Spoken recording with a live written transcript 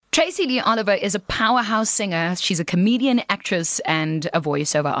Tracey-Lee Oliver is a powerhouse singer. She's a comedian, actress, and a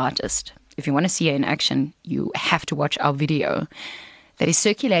voiceover artist. If you want to see her in action, you have to watch our video that is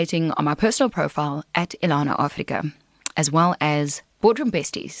circulating on my personal profile at Ilana Africa, as well as Boardroom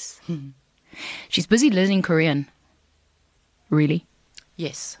Besties. She's busy learning Korean. Really?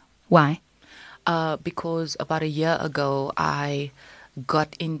 Yes. Why? Because about a year ago, I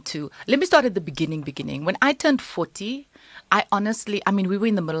got into... Let me start at the beginning. When I turned 40, we were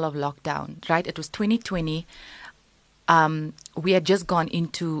in the middle of lockdown, right? It was 2020. We had just gone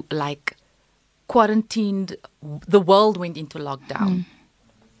into, quarantined. The world went into lockdown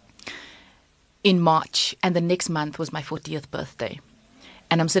in March. And the next month was my 40th birthday.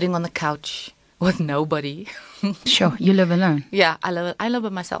 And I'm sitting on the couch with nobody. Sure, you live alone. Yeah, I live by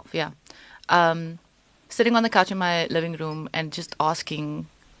myself, yeah. Sitting on the couch in my living room and just asking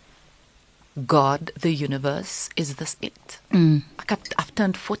God, the universe, is this it? I've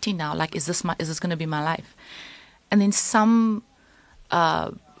turned 40 now. Is this going to be my life? And then some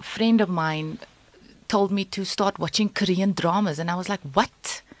friend of mine told me to start watching Korean dramas. And I was like,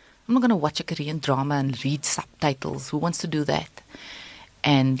 what? I'm not going to watch a Korean drama and read subtitles. Who wants to do that?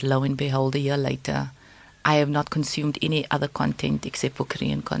 And lo and behold, a year later, I have not consumed any other content except for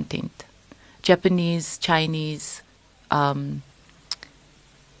Korean content. Japanese, Chinese,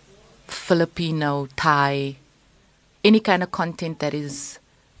 Filipino, Thai, any kind of content that is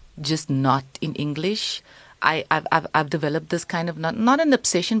just not in English. I've developed this kind of not an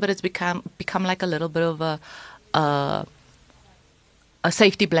obsession, but it's become like a little bit of a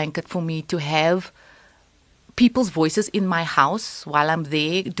safety blanket for me to have people's voices in my house while I'm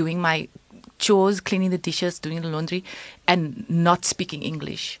there doing my chores, cleaning the dishes, doing the laundry, and not speaking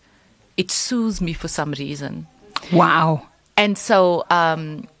English. It soothes me for some reason. Wow. And so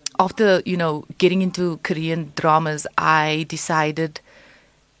after, getting into Korean dramas, I decided,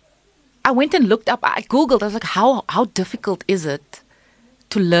 I went and looked up, I Googled, I was like, how difficult is it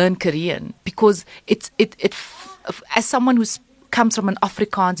to learn Korean? Because it as someone who comes from an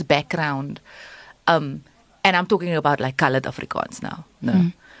Afrikaans background, and I'm talking about colored Afrikaans now,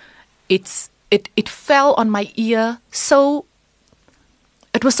 it fell on my ear so...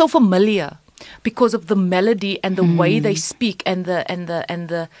 It was so familiar because of the melody and the way they speak and the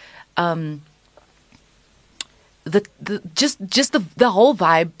whole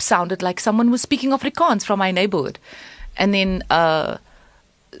vibe sounded like someone was speaking Afrikaans from my neighborhood. And then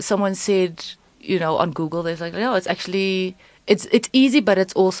someone said, on Google, they're like, no, it's actually it's easy, but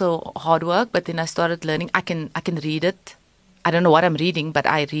it's also hard work. But then I started learning. I can read it. I don't know what I'm reading, but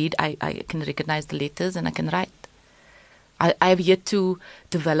I read. I can recognize the letters and I can write. I have yet to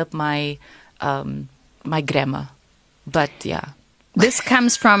develop my my grammar, but yeah. This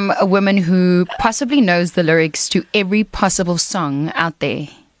comes from a woman who possibly knows the lyrics to every possible song out there.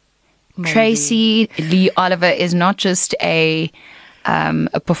 Maybe. Tracey-Lee Oliver is not just a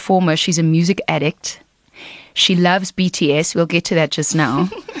performer; she's a music addict. She loves BTS. We'll get to that just now.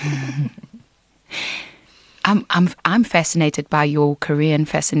 I'm fascinated by your Korean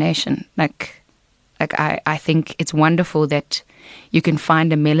fascination. I think it's wonderful that you can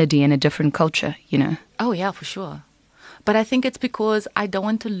find a melody in a different culture, Oh, yeah, for sure. But I think it's because I don't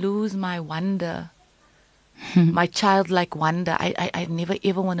want to lose my wonder, my childlike wonder. I never,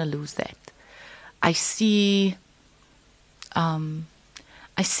 ever want to lose that. I see some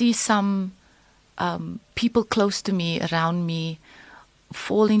people close to me, around me,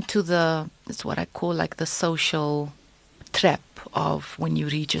 fall into it's what I call the social trap of when you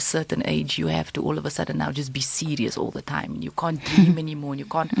reach a certain age, you have to all of a sudden now just be serious all the time. You can't dream anymore, and you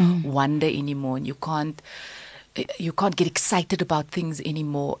can't wonder anymore, and you can't get excited about things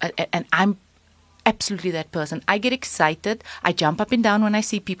anymore. And I'm absolutely that person. I get excited. I jump up and down when I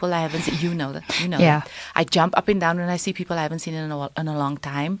see people I haven't seen. You know that. Yeah. I jump up and down when I see people I haven't seen in a long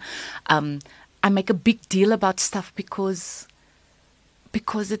time. I make a big deal about stuff because it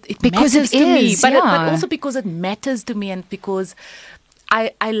matters to me, but also because it matters to me, and because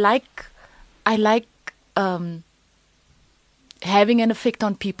I like having an effect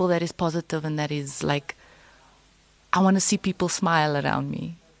on people that is positive, and that is I want to see people smile around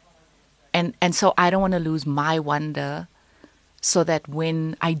me, and so I don't want to lose my wonder, so that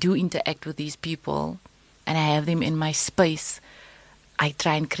when I do interact with these people and I have them in my space, I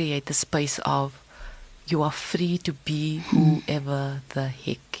try and create the space of, you are free to be whoever the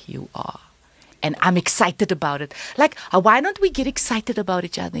heck you are. And I'm excited about it. Why don't we get excited about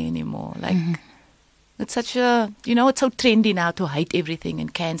each other anymore? It's such a, it's so trendy now to hate everything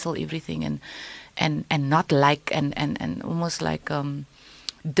and cancel everything and not and almost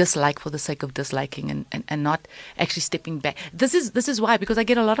dislike for the sake of disliking and not actually stepping back. This is why, because I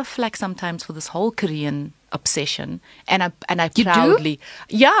get a lot of flack sometimes for this whole Korean obsession, and I You proudly,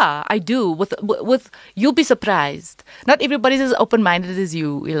 yeah, I do. With you'll be surprised. Not everybody's as open-minded as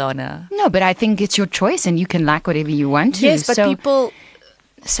you, Ilona. No, but I think it's your choice and you can like whatever you want to. Yes, but people...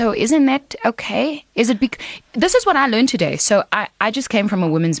 So isn't that okay? Is it this is what I learned today. So I just came from a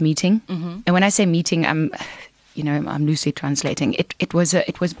women's meeting. And when I say meeting, I'm loosely translating. It was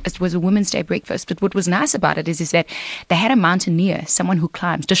a Women's Day breakfast. But what was nice about it is that they had a mountaineer, someone who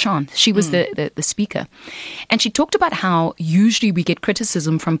climbs, Deshawn. She was the speaker. And she talked about how usually we get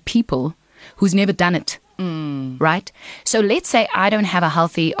criticism from people who's never done it. Right? So let's say I don't have a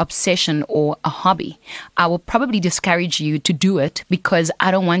healthy obsession or a hobby. I will probably discourage you to do it because I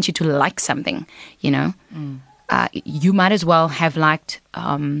don't want you to like something, you know. You might as well have liked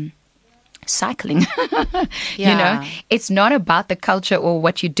cycling. You know, it's not about the culture or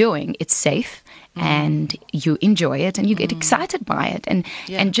what you're doing. It's safe and you enjoy it and you get excited by it. And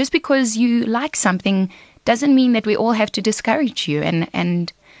just because you like something doesn't mean that we all have to discourage you.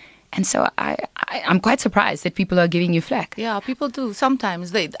 And so I'm quite surprised that people are giving you flack. Yeah, people do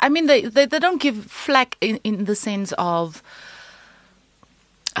sometimes. They don't give flack in the sense of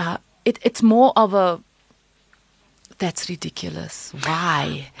it's more of a, that's ridiculous.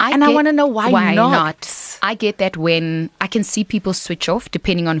 Why? I want to know why not. I get that when I can see people switch off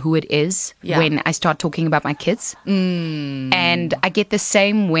depending on who it is when I start talking about my kids. And I get the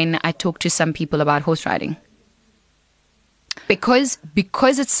same when I talk to some people about horse riding. Because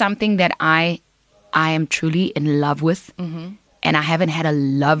it's something that I am truly in love with, and I haven't had a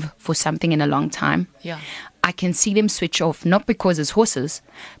love for something in a long time. Yeah, I can see them switch off, not because it's horses,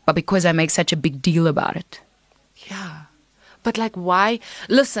 but because I make such a big deal about it. Yeah, but like, why?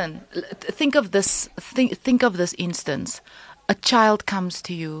 Listen, think of this. Think of this instance. A child comes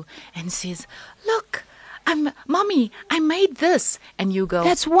to you and says, "Look, Mommy, I made this," and you go,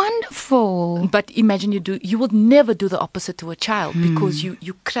 "That's wonderful." But imagine you would never do the opposite to a child because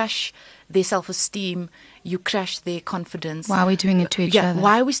you crush their self-esteem, you crush their confidence. Why are we doing it to each other?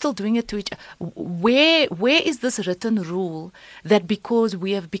 Why are we still doing it to each other? Where is this written rule that because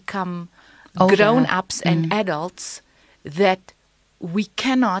we have become older, grown-ups and adults that we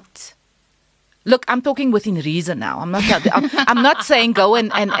cannot... Look, I'm talking within reason now. I'm not saying go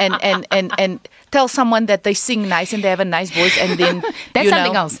and tell someone that they sing nice and they have a nice voice and then that's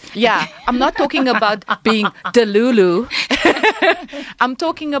something else. Yeah, I'm not talking about being delulu. I'm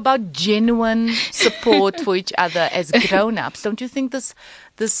talking about genuine support for each other as grown-ups. Don't you think this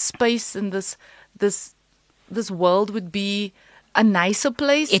space and this world would be a nicer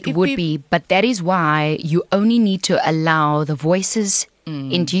place? It would be, but that is why you only need to allow the voices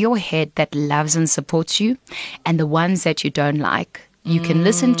into your head that loves and supports you, and the ones that you don't like, you can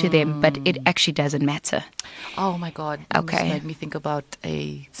listen to them, but it actually doesn't matter. Oh my God. Okay. This made me think about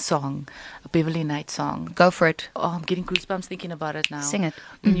a song, a Beverly Knight song. Go for it. Oh, I'm getting goosebumps thinking about it now. Sing it.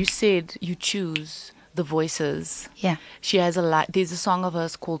 When you said you choose the voices. Yeah. She has there's a song of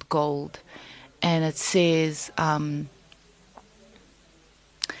hers called Gold, and it says, oh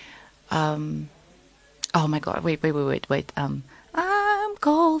my God, wait. I'm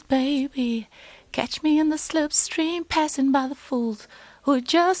gold, baby. Catch me in the slipstream, passing by the fools who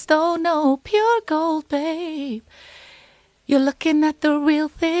just don't know. Pure gold, babe. You're looking at the real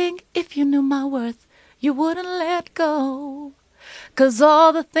thing. If you knew my worth, you wouldn't let go. 'Cause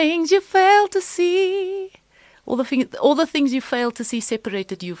all the things you failed to see, all the things you failed to see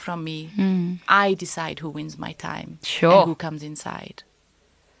separated you from me. I decide who wins my time. Sure. And who comes inside.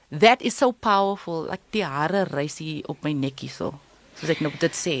 That is so powerful. Like die hare reis hier op my nekkie so. Soos ek nou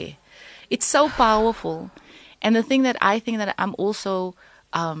dit sê. It's so powerful. And the thing that I think that I'm also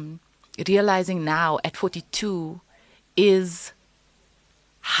realizing now at 42 is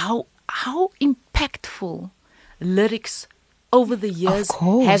how impactful lyrics over the years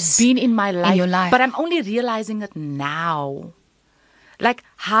have been in my life. In your life. But I'm only realizing it now. Like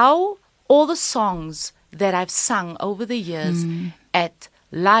how all the songs that I've sung over the years at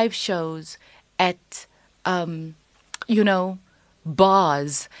live shows, at,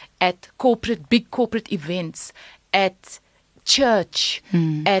 bars, at big corporate events, at church,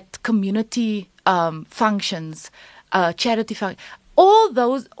 at community functions, charity functions, all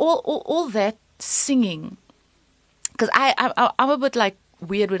that singing. Because I'm a bit like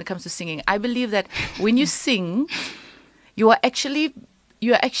weird when it comes to singing. I believe that when you sing, you are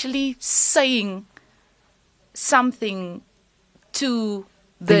actually saying something to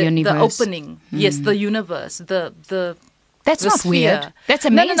the universe. opening. Yes, the universe. That's That's the not sphere. weird. That's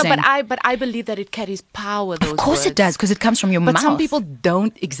No, amazing. but I believe that it carries power. Those Of course it words. does, because it comes from your But mouth. some people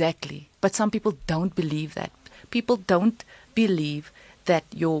don't exactly. But some people don't believe that. People don't believe that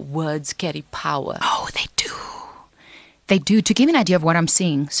your words carry power. Oh, they do. They do. To give you an idea of what I'm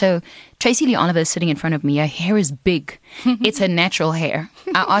seeing. So Tracey-Lee Oliver is sitting in front of me. Her hair is big. It's her natural hair.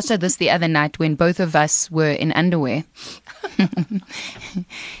 I asked her this the other night when both of us were in underwear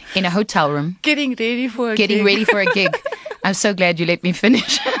in a hotel room. Getting ready for a gig. I'm so glad you let me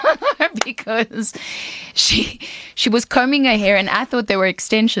finish because she was combing her hair and I thought they were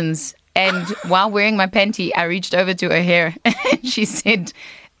extensions. And while wearing my panty, I reached over to her hair and she said,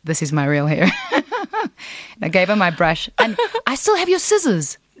 "This is my real hair." And I gave her my brush. And I still have your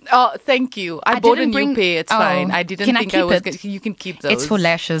scissors. Oh, thank you. I bought a new pair. It's Oh, fine. I didn't can think I I keep was it? going to. You can keep those. It's for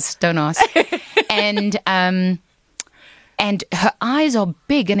lashes. Don't ask. And her eyes are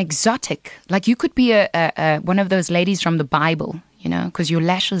big and exotic. Like you could be a one of those ladies from the Bible, you know, because your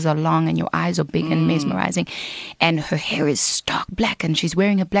lashes are long and your eyes are big and mesmerizing. And her hair is stark black and she's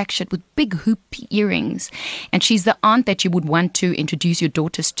wearing a black shirt with big hoop earrings. And she's the aunt that you would want to introduce your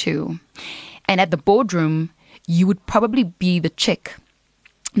daughters to. And at the boardroom, you would probably be the chick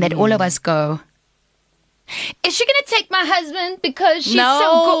that all of us go, "Is she going to take my husband because she's so good?"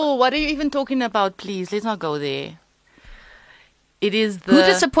 No, what are you even talking about? Please, let's not go there. It is the Who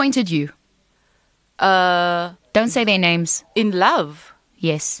disappointed you? Don't say their names. in love.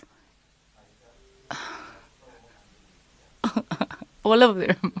 Yes. All of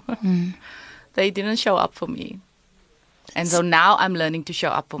them. They didn't show up for me. And so now I'm learning to show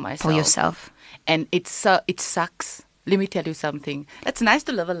up for myself. For yourself. And it sucks. Let me tell you something. It's nice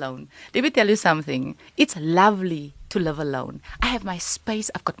to live alone. Let me tell you something. It's lovely to live alone. I have my space.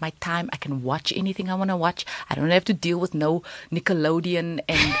 I've got my time. I can watch anything I want to watch. I don't have to deal with no Nickelodeon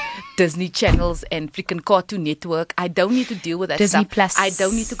and Disney channels and freaking Cartoon Network. I don't need to deal with that Disney stuff. Plus. I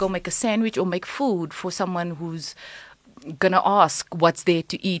don't need to go make a sandwich or make food for someone who's gonna ask what's there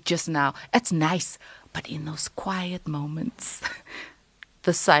to eat just now. It's nice. But in those quiet moments,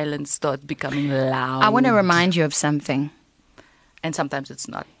 the silence starts becoming loud. I want to remind you of something. And sometimes it's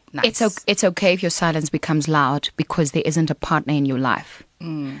not nice. It's okay if your silence becomes loud because there isn't a partner in your life.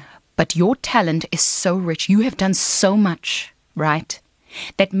 But your talent is so rich. You have done so much, right?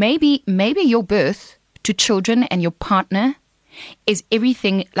 That maybe your birth to children and your partner is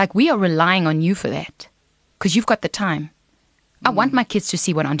everything. Like, we are relying on you for that because you've got the time. I want my kids to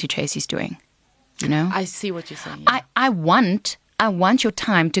see what Auntie Tracy's doing. You know? I see what you're saying. Yeah. I want your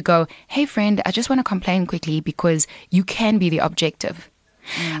time to go, "Hey friend, I just want to complain quickly," because you can be the objective.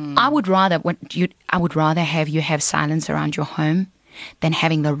 I would rather have you have silence around your home than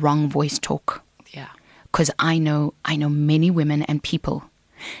having the wrong voice talk. Yeah. Because I know many women and people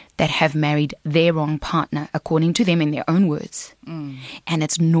that have married their wrong partner according to them in their own words. And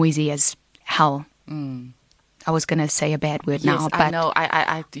it's noisy as hell. I was going to say a bad word now, but I know.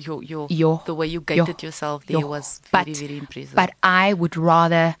 The way you gated yourself there was very, very impressive. But I would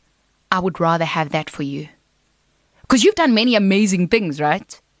rather have that for you, because you've done many amazing things,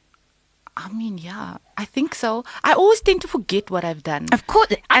 right? I mean, yeah, I think so. I always tend to forget what I've done. Of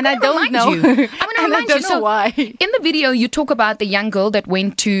course, and I don't know. I'm going to and remind I don't you. know why. In the video, you talk about the young girl that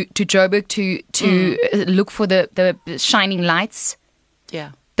went to Joburg to look for the shining lights.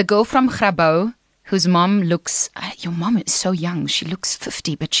 Yeah. The girl from Grabouw, whose mom looks, your mom is so young. She looks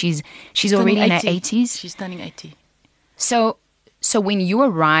 50, but she's already in her 80s. She's turning 80. So when you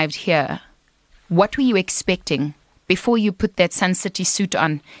arrived here, what were you expecting before you put that Sun City suit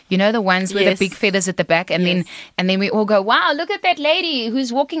on? You know, the ones with the big feathers at the back, and then we all go, "Wow, look at that lady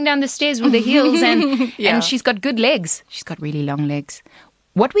who's walking down the stairs with the heels and and she's got good legs. She's got really long legs."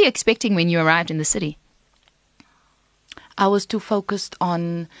 What were you expecting when you arrived in the city? I was too focused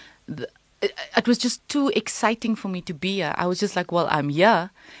on it was just too exciting for me to be here. I was just like, well, I'm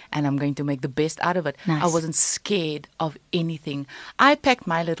here and I'm going to make the best out of it. Nice. I wasn't scared of anything. I packed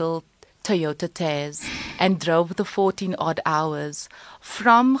my little Toyota Taz and drove the 14 odd hours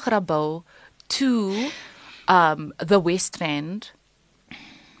from Grabouw to the West Rand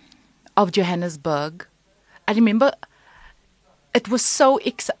of Johannesburg. I remember it was so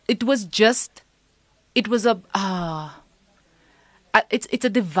it's a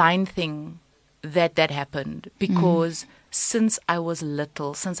divine thing that happened, because since I was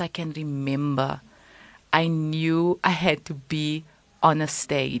little, since I can remember, I knew I had to be on a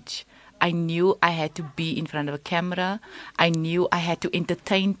stage. I knew I had to be in front of a camera. I knew I had to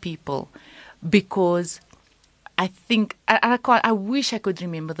entertain people, because I think I wish I could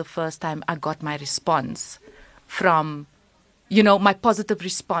remember the first time I got my response from my positive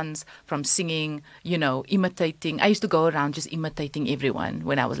response from singing, imitating. I used to go around just imitating everyone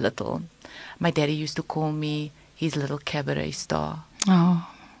when I was little. My daddy used to call me his little cabaret star. Oh.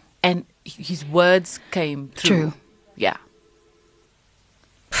 And his words came through. True. Yeah.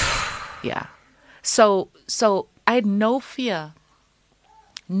 Yeah. So I had no fear.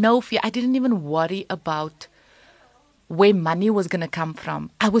 No fear. I didn't even worry about where money was gonna come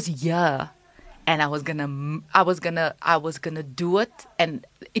from. I was here, and I was gonna do it, and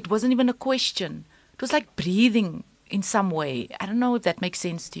it wasn't even a question. It was like breathing in some way. I don't know if that makes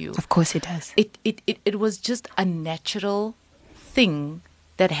sense to you. Of course it does. It was just a natural thing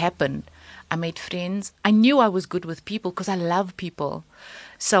that happened. I made friends. I knew I was good with people because I love people.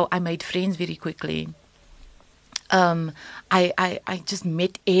 So I made friends very quickly. I just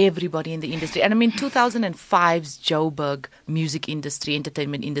met everybody in the industry. And I mean, 2005's Joburg music industry,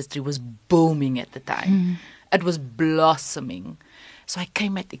 entertainment industry was booming at the time. It was blossoming. So I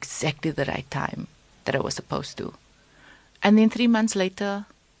came at exactly the right time that I was supposed to. And then 3 months later,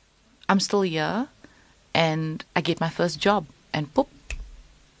 I'm still here and I get my first job. And poof,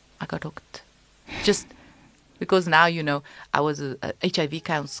 I got hooked. Just because now, I was a HIV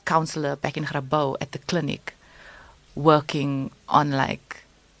counselor back in Grabouw at the clinic, working on like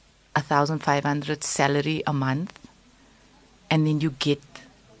 1,500 salary a month. And then you get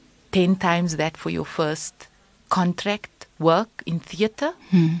 10 times that for your first contract work in theater.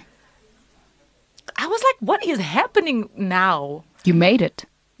 I was like, what is happening now? You made it.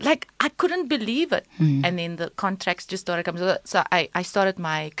 Like, I couldn't believe it. And then the contracts just started coming. So I started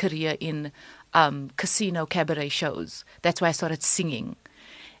my career in casino cabaret shows. That's why I started singing.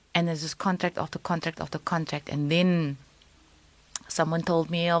 And there's this contract after contract after contract. And then someone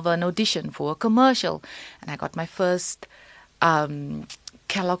told me of an audition for a commercial. And I got my first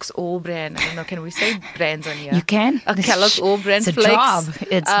Kellogg's All brand. I don't know, can we say brands on here? You can. A Kellogg's All brand It's a flakes, job.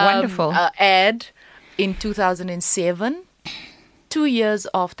 It's wonderful. Ad in 2007. 2 years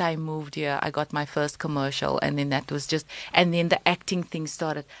after I moved here, I got my first commercial, and then that was and then the acting thing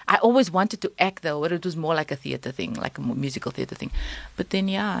started. I always wanted to act though, but it was more like a theater thing, like a musical theater thing. But then,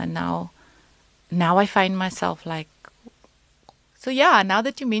 now I find myself like, now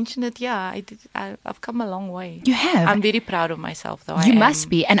that you mention it, I've come a long way. You have. I'm very proud of myself though. You must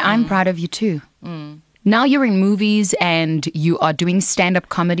be, and I'm proud of you too. Now you're in movies and you are doing stand-up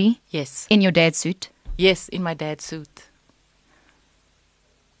comedy. Yes. In your dad's suit. Yes, in my dad's suit.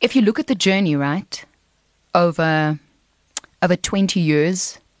 If you look at the journey, right, over 20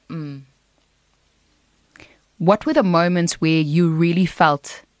 years, what were the moments where you really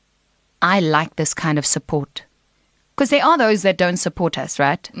felt, I like this kind of support? Because there are those that don't support us,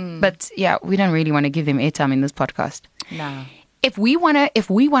 right? But we don't really want to give them airtime in this podcast. No. If we wanna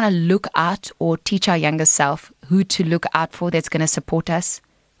look at or teach our younger self who to look out for that's going to support us,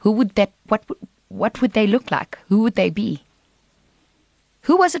 what would they look like? Who would they be?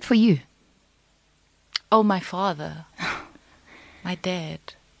 Who was it for you? Oh, my father. My dad.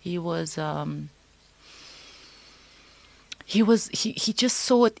 He just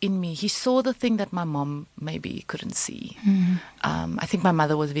saw it in me. He saw the thing that my mom maybe couldn't see. I think my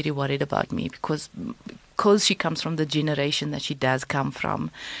mother was very worried about me because she comes from the generation that she does come from.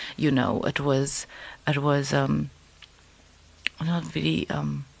 It was not very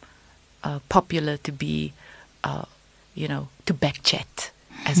popular to be, to backchat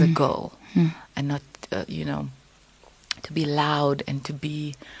as a girl and not, to be loud and to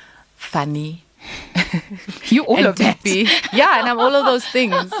be funny. You all of that. And I'm all of those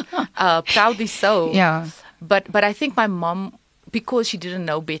things. Proudly so. Yeah. But I think my mom, because she didn't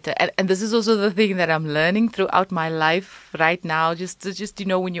know better, and this is also the thing that I'm learning throughout my life right now, just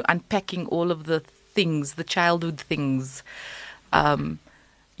when you're unpacking all of the things, the childhood things,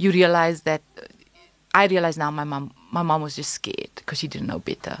 you realize that, I realize now my mom was just scared because she didn't know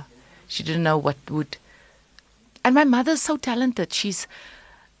better. She didn't know what would, and my mother's so talented. She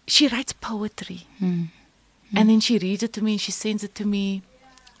writes poetry. And then she reads it to me and she sends it to me,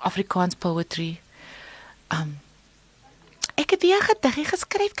 Afrikaans poetry. Ek het weer 'n gediggie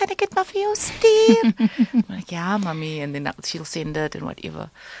geskryf, kan ek dit maar vir jou stuur? I'm like, yeah, mommy, and then she'll send it and whatever.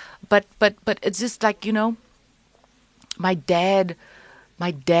 But it's just like, my dad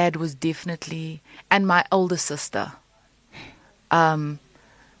was definitely, and my older sister.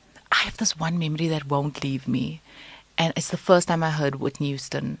 I have this one memory that won't leave me. And it's the first time I heard Whitney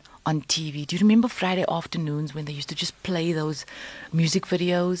Houston on TV. Do you remember Friday afternoons when they used to just play those music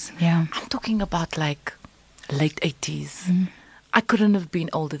videos? Yeah. I'm talking about like late 80s. I couldn't have been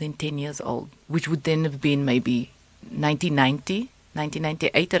older than 10 years old, which would then have been maybe 1990,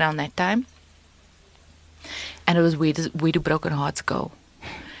 1998, around that time. And it was Where Do Broken Hearts Go?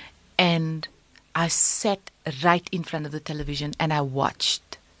 And I sat right in front of the television and I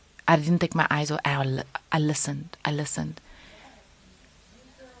watched. I didn't take my eyes off. I listened.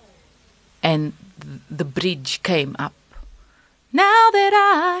 And the bridge came up. Now that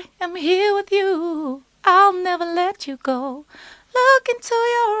I am here with you, I'll never let you go. Look into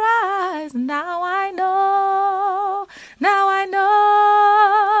your eyes. Now I know.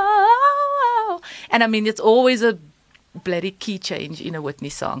 And I mean, it's always a bloody key change in a Whitney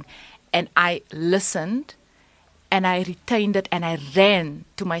song. And I listened and I retained it and I ran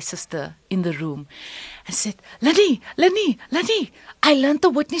to my sister in the room and said, Lenny, I learned the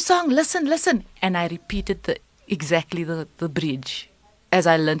Whitney song. Listen. And I repeated exactly the bridge as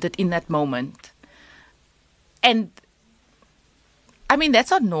I learned it in that moment. And I mean,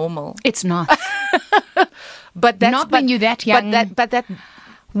 that's not normal. It's not. When you're that young. But that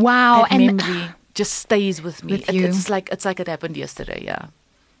wow, that memory just stays with me. With you. It's like it happened yesterday. Yeah,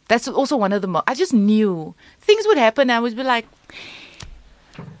 that's also one of the. I just knew things would happen. I would be like,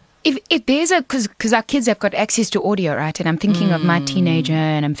 if there's because our kids have got access to audio, right? And I'm thinking of my teenager,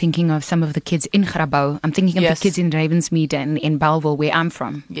 and I'm thinking of some of the kids in Grabouw. I'm thinking of Yes. the kids in Ravensmead and in Belleville, where I'm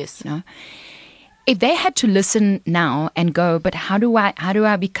from. yes, You know, if they had to listen now and go, but how do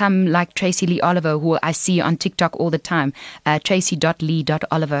I become like Tracey-Lee Oliver, who I see on TikTok all the time?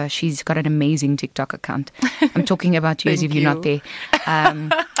 Tracy.lee.oliver. She's got an amazing TikTok account. I'm talking about you as if Thank you're not there.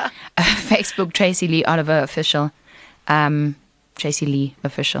 Facebook, Tracey-Lee Oliver official. Tracey-Lee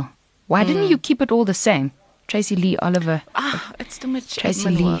official. Why didn't you keep it all the same? Tracey-Lee Oliver. it's too much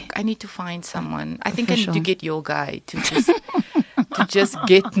Tracy-Lee. admin work. I need to find someone. I think Official. I need to get your guy to just to just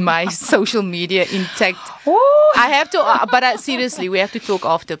get my social media intact. I have to, but seriously, we have to talk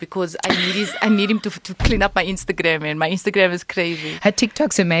after because I need him to clean up my Instagram, and my Instagram is crazy. Her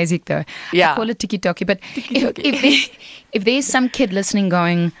TikTok's amazing though. Yeah. I call it Tiki-Toki. But if there's some kid listening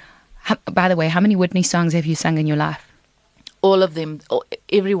going, by the way, how many Whitney songs have you sung in your life? All of them,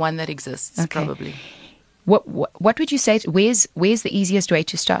 everyone that exists, Okay. probably. What would you say? Where's the easiest way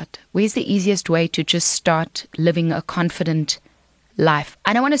to start? Where's the easiest way to just start living a confident life?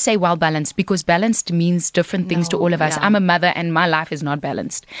 I don't want to say well balanced because balanced means different things to No, all of us. yeah. I'm a mother and my life is not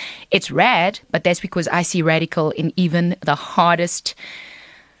balanced. It's rad, but that's because I see radical in even the hardest,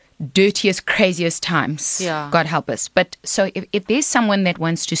 dirtiest, craziest times. Yeah. God help us. But so if there's someone that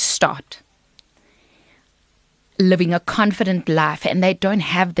wants to start living a confident life and they don't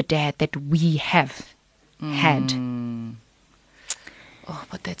have the dad that we have had. Oh,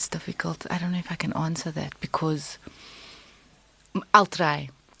 but that's difficult. I don't know if I can answer that because I'll try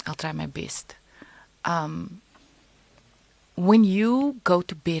my best. When you go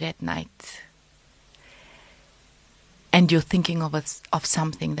to bed at night and you're thinking of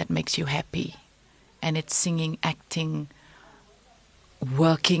something that makes you happy, and it's singing, acting,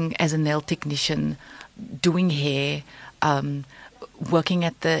 working as a nail technician, doing hair, working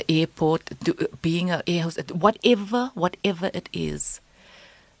at the airport, being an air hostess, whatever it is,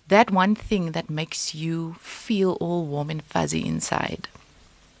 that one thing that makes you feel all warm and fuzzy inside.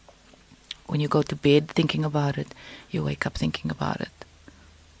 When you go to bed thinking about it, you wake up thinking about it.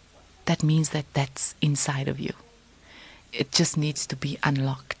 That means that that's inside of you. It just needs to be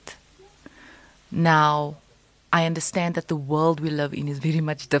unlocked. Now, I understand that the world we live in is very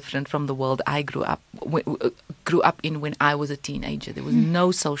much different from the world I grew up in when I was a teenager. There was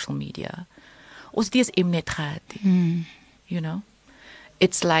no social media. Ons het eers Mnet gehad, you know?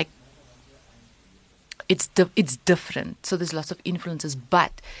 It's like it's different. So there's lots of influences,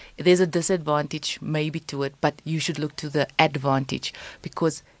 but there's a disadvantage maybe to it, but you should look to the advantage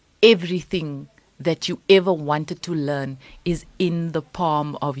because everything that you ever wanted to learn is in the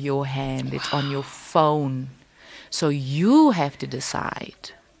palm of your hand. It's on your phone. So you have to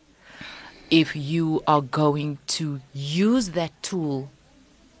decide if you are going to use that tool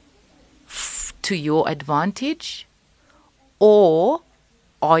to your advantage, or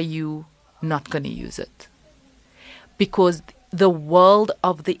are you not going to use it? Because the world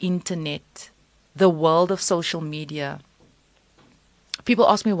of the internet, the world of social media, people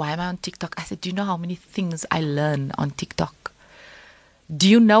ask me, why am I on TikTok? I said, do you know how many things I learn on TikTok? Do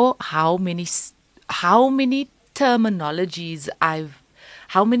you know how many terminologies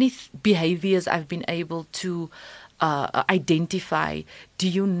how many behaviors I've been able to identify? Do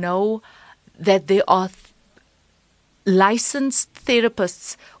you know that there are licensed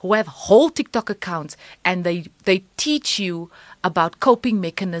therapists who have whole TikTok accounts and they teach you about coping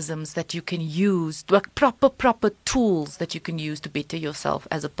mechanisms that you can use, like proper tools that you can use to better yourself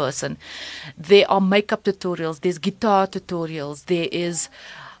as a person. There are makeup tutorials, there's guitar tutorials, there is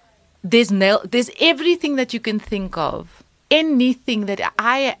there's everything that you can think of. Anything that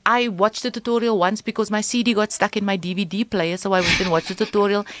I watched the tutorial once because my CD got stuck in my DVD player, so I went and watched the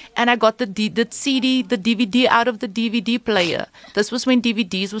tutorial, and I got the DVD out of the DVD player. This was when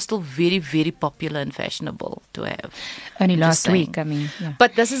DVDs were still very, very popular and fashionable to have. Only last week, I mean. Yeah.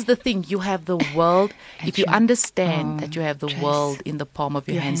 But this is the thing: you have the world. If you understand that you have the world in the palm of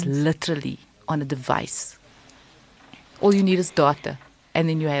your hands, literally on a device, all you need is data, and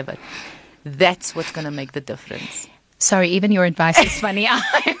then you have it. That's what's going to make the difference. Sorry, even your advice is funny.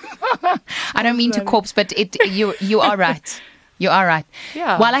 I don't mean to corpse, but you are right. You are right.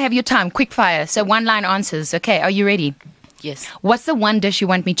 Yeah. While I have your time, quick fire. So 1-line answers. Okay, are you ready? Yes. What's the one dish you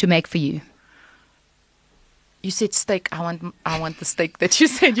want me to make for you? You said steak. I want the steak that you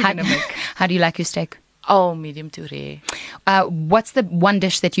said you're going to make. How do you like your steak? Oh, medium to rare. What's the one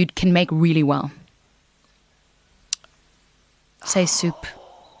dish that you can make really well? Say soup.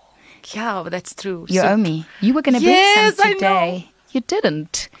 Yeah, but that's true. You owe me. You were going to bake some today. I know. You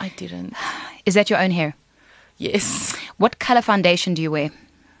didn't. I didn't. Is that your own hair? Yes. What color foundation do you wear?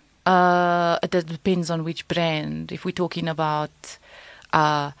 It depends on which brand. If we're talking about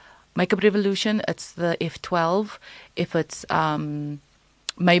Makeup Revolution, it's the F12. If it's Maybelline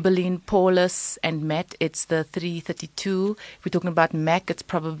Poreless and Matte, it's the 332. If we're talking about MAC, it's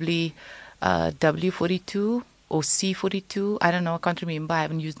probably W42. Or C42, I don't know, I can't remember. I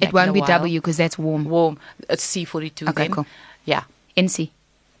haven't used that. It won't in a be while. W because that's warm. Warm. It's C42 Okay, then. cool. Yeah. NC.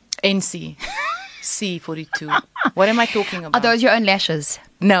 NC. C42. What am I talking about? Are those your own lashes?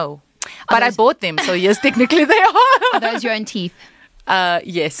 No. But I bought them, so yes, technically they Are are. those your own teeth?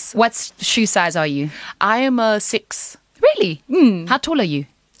 Yes. What shoe size are you? I am a 6. Really? How tall are you?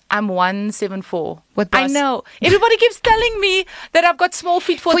 I'm 174. What I bus? know. Everybody keeps telling me that I've got small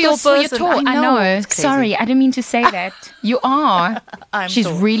feet for a tall for your person. tall. I know. It's crazy. Sorry, I didn't mean to say that. You are. She's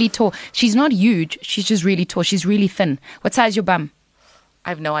tall. really tall. She's not huge. She's just really tall. She's really thin. What size is your bum? I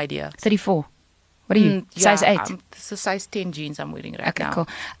have no idea. 34. What are you? Size 8? It's a size 10 jeans I'm wearing right Okay, now. cool.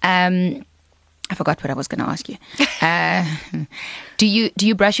 I forgot what I was going to ask you. Do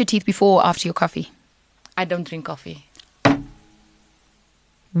you brush your teeth before or after your coffee? I don't drink coffee.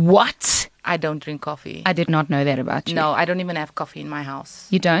 What? I don't drink coffee. I did not know that about you. No, I don't even have coffee in my house.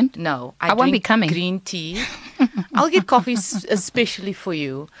 You don't? No. I won't be drink coming. green tea. I'll get coffee especially for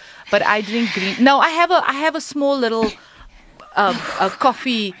you. But I drink green. No, I have a small little a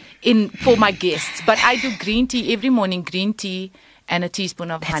coffee in for my guests. But I do green tea every morning, green tea and a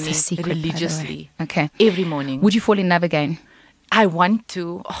teaspoon of That's honey the secret, by the way. religiously. Okay. Every morning. Would you fall in love again? I want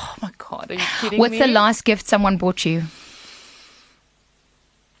to. Oh my God, are you kidding me? What's the last gift someone bought you?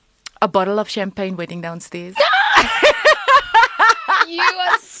 A bottle of champagne waiting downstairs. You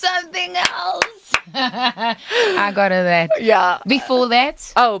are something else. I got her that. Yeah. Before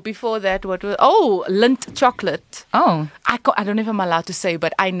that? Oh, before that, what was... Oh, Lindt chocolate. Oh. I don't know if I'm allowed to say,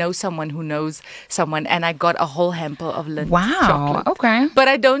 but I know someone who knows someone, and I got a whole hamper of Lindt chocolate. Okay. But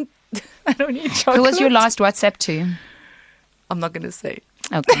I don't eat chocolate. Who was your last WhatsApp to? I'm not going to say.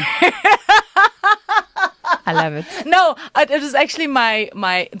 Okay. I love it. No, it was actually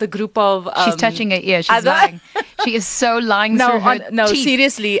the group of... She's touching her ear. She's lying. She is so lying through her teeth.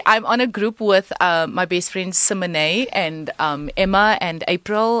 Seriously. I'm on a group with my best friends Simone and Emma and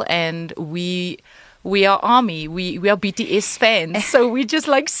April, and we are army. We are BTS fans. So we just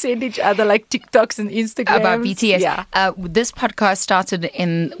like send each other like TikToks and Instagrams. About BTS. Yeah. This podcast started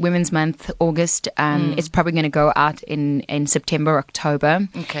in Women's Month, August. It's probably going to go out in September, October.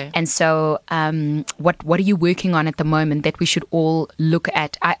 Okay. And so what are you working on at the moment that we should all look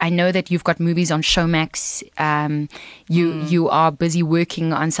at? I know that you've got movies on Showmax. You are busy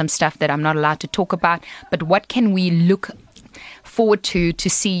working on some stuff that I'm not allowed to talk about. But what can we look forward to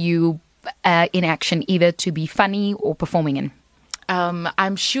see you in action, either to be funny or performing in?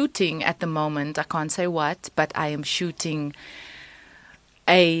 I'm shooting at the moment. I can't say what, but I am shooting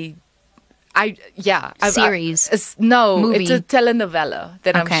a series. Movie. It's a telenovela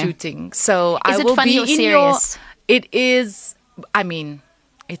that I'm shooting. So is I it will funny be or in serious? It is. I mean,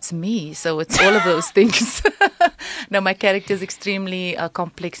 it's me, so it's all of those things. No, my character is extremely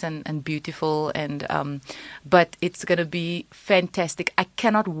complex and beautiful, and but it's gonna be fantastic. I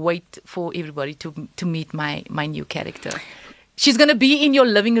cannot wait for everybody to meet my new character. She's gonna be in your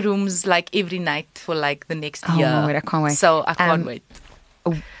living rooms like every night for like the next year. Oh, I can't wait. So I can't wait.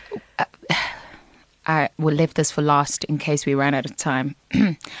 I will leave this for last in case we run out of time.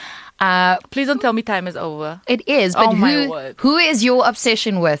 Please don't tell me time is over. It is, but Oh, my word. who is your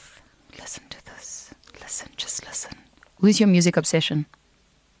obsession with? Listen to this. Listen, just listen. Who's your music obsession?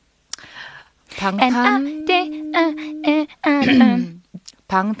 Pang And Pang.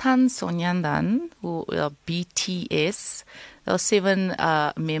 Bangtan who are BTS. There are 7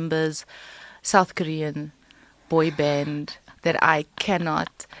 members, South Korean boy band that I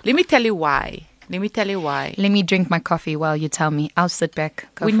cannot. Let me tell you why. Let me drink my coffee while you tell me. I'll sit back.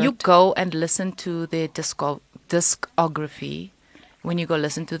 When you go and listen to their discography, when you go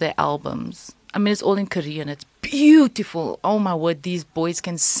listen to their albums, I mean, it's all in Korean. It's beautiful. Oh my word, these boys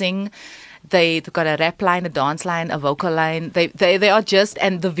can sing. They've got a rap line, a dance line, a vocal line. They are just,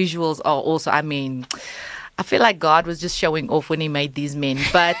 and the visuals are also, I mean, I feel like God was just showing off when he made these men.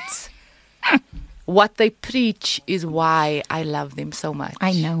 But what they preach is why I love them so much.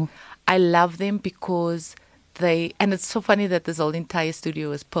 I know. I love them because and it's so funny that this whole entire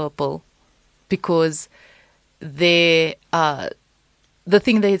studio is purple, because the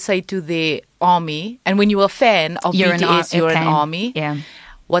thing they say to their army, and when you're a fan of BTS, you're an army. Yeah.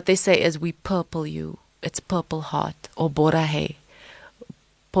 What they say is, we purple you. It's Purple Heart or Borahe.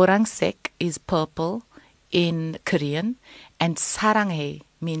 Porangsek is purple in Korean, and Saranghe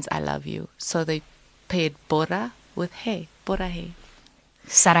means I love you. So they paired Bora with He, Borahe.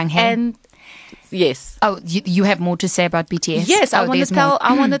 Saranghe. And yes. Oh, you have more to say about BTS? Yes, I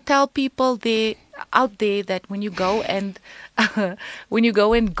want to tell people out there that when you go and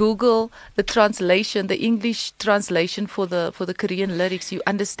Google the translation, the English translation for the Korean lyrics, you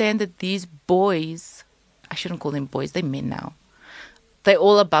understand that these boys, I shouldn't call them boys, they're men now. They're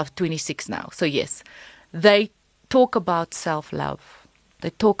all above 26 now. So yes, they talk about self-love.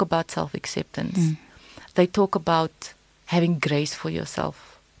 They talk about self-acceptance. They talk about having grace for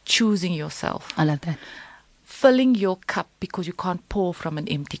yourself, choosing yourself. I love that. Filling your cup because you can't pour from an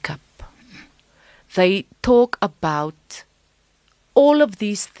empty cup. They talk about all of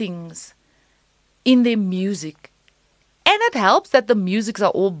these things in their music. And it helps that the musics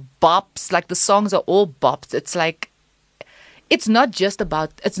are all bops, like the songs are all bops. It's like, it's not just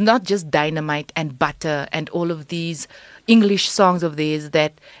Dynamite and Butter and all of these English songs of theirs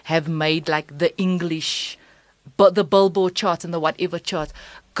that have made like the English, but the Billboard charts and the whatever charts.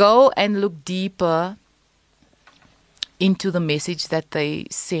 Go and look deeper into the message that they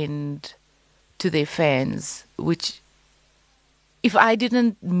send to their fans, which if I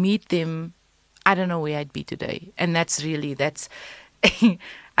didn't meet them, I don't know where I'd be today. And that's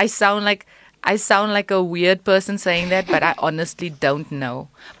I sound like a weird person saying that, but I honestly don't know.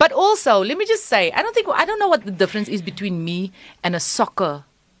 But also, let me just say, I don't know what the difference is between me and a soccer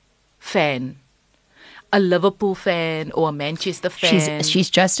fan, a Liverpool fan or a Manchester fan. She's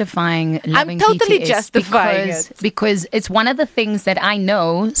justifying loving I'm totally BTS justifying it. because it's one of the things that I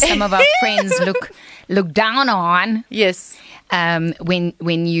know some of our friends look down on. Yes.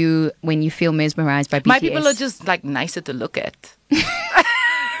 When you feel mesmerized by BTS. My people are just like nicer to look at.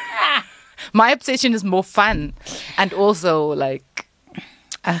 My obsession is more fun, and also like,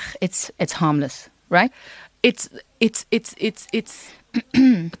 it's harmless, right? It's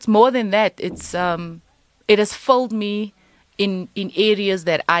more than that. It has filled me in areas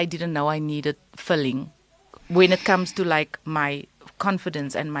that I didn't know I needed filling when it comes to like my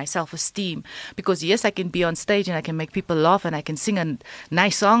confidence and my self-esteem. Because yes, I can be on stage and I can make people laugh and I can sing a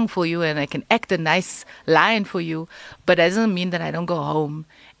nice song for you and I can act a nice line for you, but that doesn't mean that I don't go home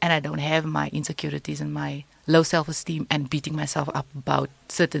and I don't have my insecurities and my low self-esteem and beating myself up about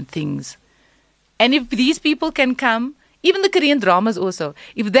certain things. And if these people can come, even the Korean dramas also,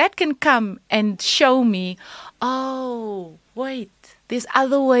 if that can come and show me, oh, wait, there's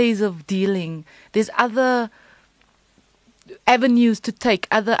other ways of dealing, there's other avenues to take,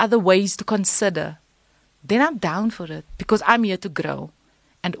 other ways to consider, then I'm down for it, because I'm here to grow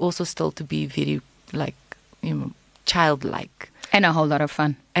and also still to be very, like, childlike. And a whole lot of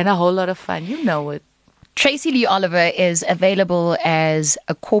fun. You know it. Tracey-Lee Oliver is available as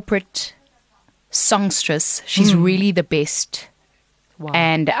a corporate songstress. She's really the best. Wow.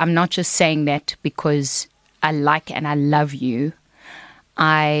 And I'm not just saying that because I like and I love you.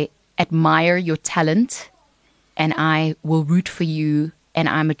 I admire your talent and I will root for you, and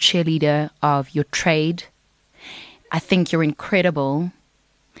I'm a cheerleader of your trade. I think you're incredible.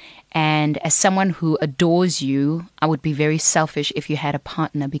 And as someone who adores you, I would be very selfish if you had a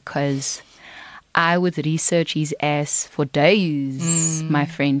partner, because I would research his ass for days, my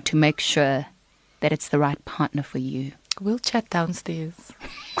friend, to make sure that it's the right partner for you. We'll chat downstairs.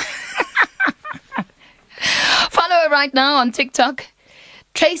 Follow her right now on TikTok,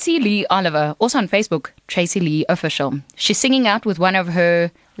 Tracey-Lee Oliver. Also on Facebook, Tracey-Lee Official. She's singing out with one of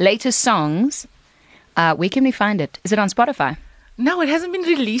her latest songs. Where can we find it? Is it on Spotify? No, it hasn't been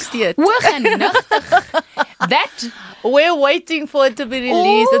released yet. We're waiting for it to be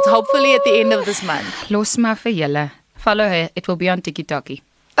released. It's hopefully at the end of this month. Los maar vir julle. Follow her. It will be on TikTok.